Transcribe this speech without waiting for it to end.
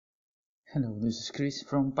Hello, this is Chris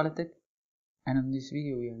from Palatech, and in this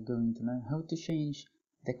video we are going to learn how to change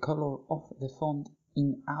the color of the font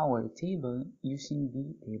in our table using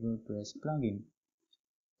the TablePress plugin.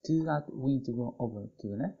 To do that, we need to go over to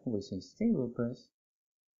the left where it says TablePress.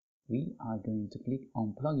 We are going to click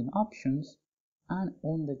on Plugin Options, and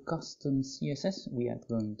on the Custom CSS we are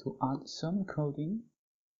going to add some coding.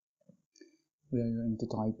 We are going to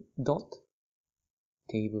type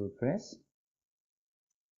 .TablePress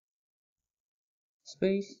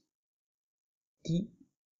space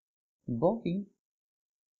tbody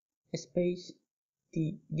space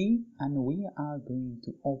td, and we are going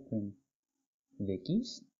to open the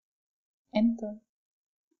keys, enter,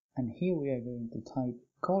 and here we are going to type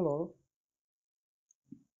color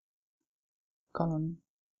colon,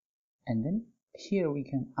 and then here we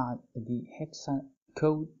can add the hexa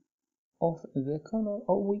code of the color,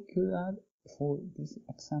 or we could add, for this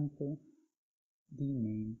example, the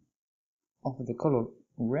name of the color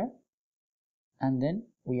red, and then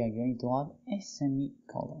we are going to add a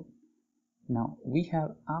semicolon. Now we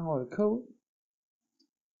have our code,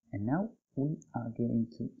 and now we are going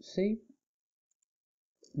to save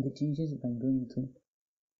the changes by going to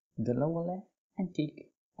the lower left and click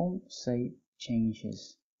on Save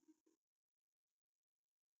Changes.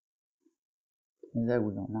 And there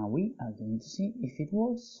we go. Now we are going to see if it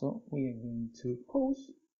works, so we are going to pause,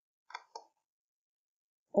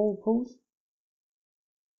 all pause.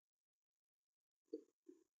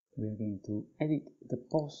 We are going to edit the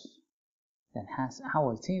post that has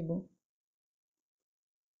our table,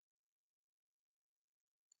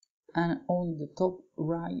 and on the top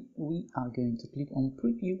right we are going to click on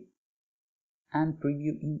preview and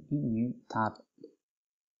preview in a new tab.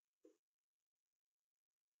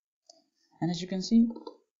 And as you can see,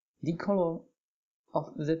 the color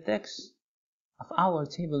of the text of our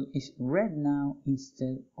table is red now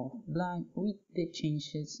instead of black, with the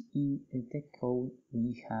changes in the code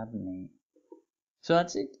we have made. So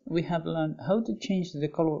that's it. We have learned how to change the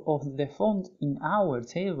color of the font in our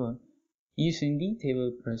table using the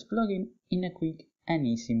TablePress plugin in a quick and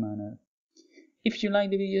easy manner. If you like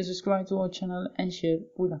the video, subscribe to our channel and share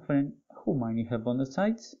with a friend who might need help on the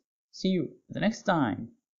sites. See you the next time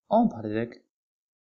on Palatech.